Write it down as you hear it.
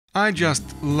I just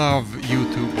love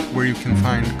YouTube, where you can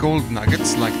find gold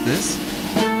nuggets like this.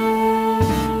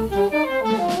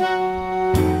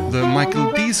 The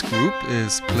Michael Dease group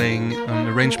is playing an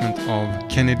arrangement of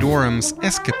Kenny Dorham's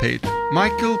Escapade.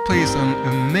 Michael plays an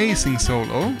amazing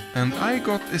solo, and I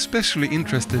got especially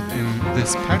interested in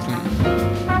this pattern.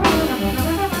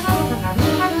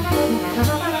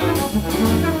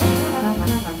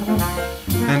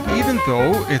 And even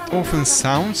though it often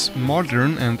sounds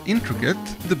modern and intricate,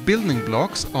 the building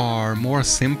blocks are more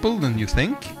simple than you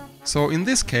think. So in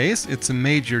this case, it's a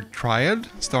major triad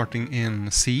starting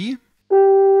in C,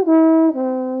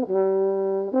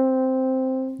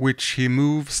 which he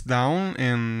moves down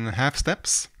in half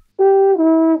steps.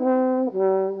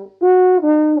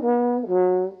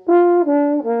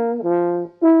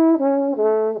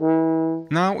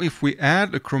 Now if we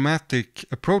add a chromatic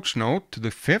approach note to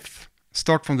the fifth,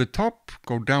 start from the top,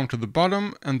 go down to the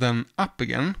bottom and then up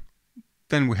again,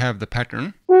 then we have the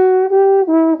pattern.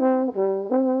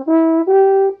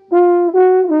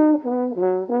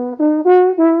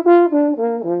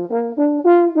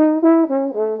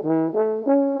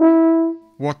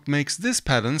 What makes this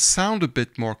pattern sound a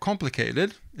bit more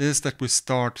complicated is that we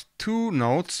start 2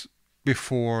 notes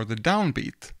before the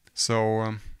downbeat.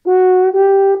 So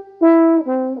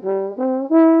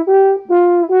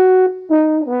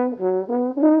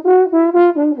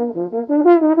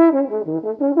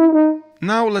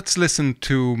now let's listen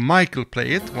to Michael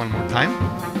play it one more time.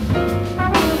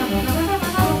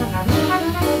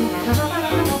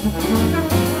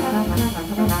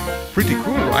 Pretty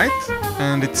cool, right?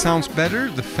 And it sounds better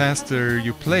the faster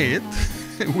you play it,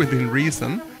 within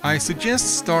reason. I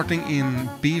suggest starting in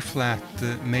B flat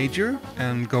major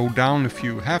and go down a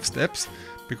few half steps,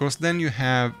 because then you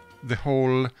have the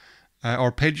whole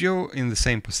arpeggio in the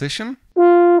same position.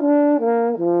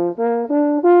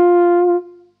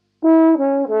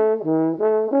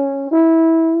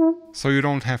 So you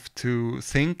don't have to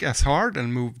think as hard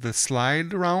and move the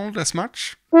slide around as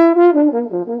much.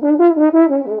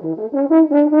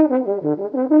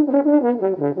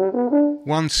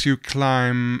 Once you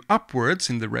climb upwards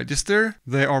in the register,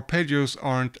 the arpeggios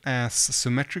aren't as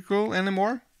symmetrical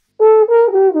anymore.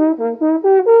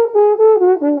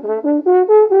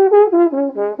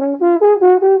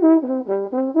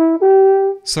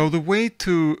 So the way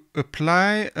to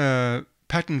apply a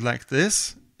pattern like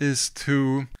this is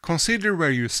to consider where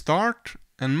you start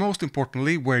and, most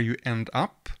importantly, where you end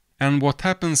up. And what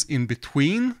happens in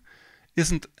between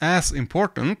isn't as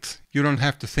important. You don't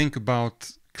have to think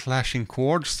about clashing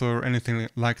chords or anything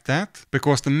like that,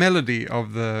 because the melody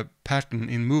of the pattern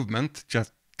in movement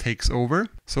just takes over.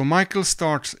 So Michael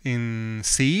starts in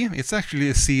C. It's actually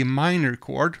a C minor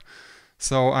chord.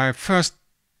 So I first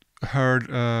heard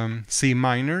C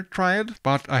minor triad,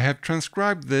 but I have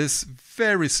transcribed this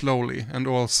very slowly and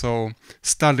also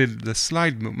studied the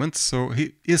slide movements. So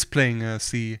he is playing a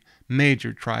C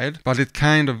major triad, but it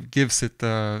kind of gives it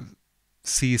a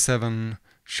C7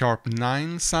 sharp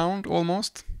 9 sound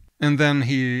almost. And then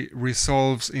he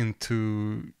resolves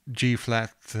into G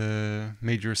flat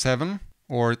major 7,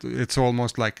 or it's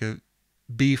almost like a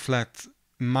B flat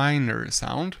minor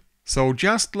sound. So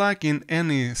just like in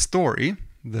any story,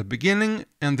 the beginning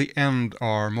and the end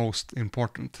are most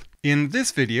important. In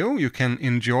this video you can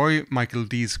enjoy Michael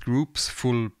Dease group's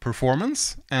full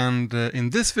performance, and in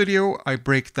this video I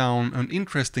break down an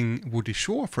interesting Woody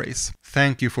Shaw phrase.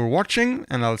 Thank you for watching,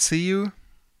 and I'll see you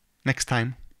next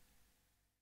time.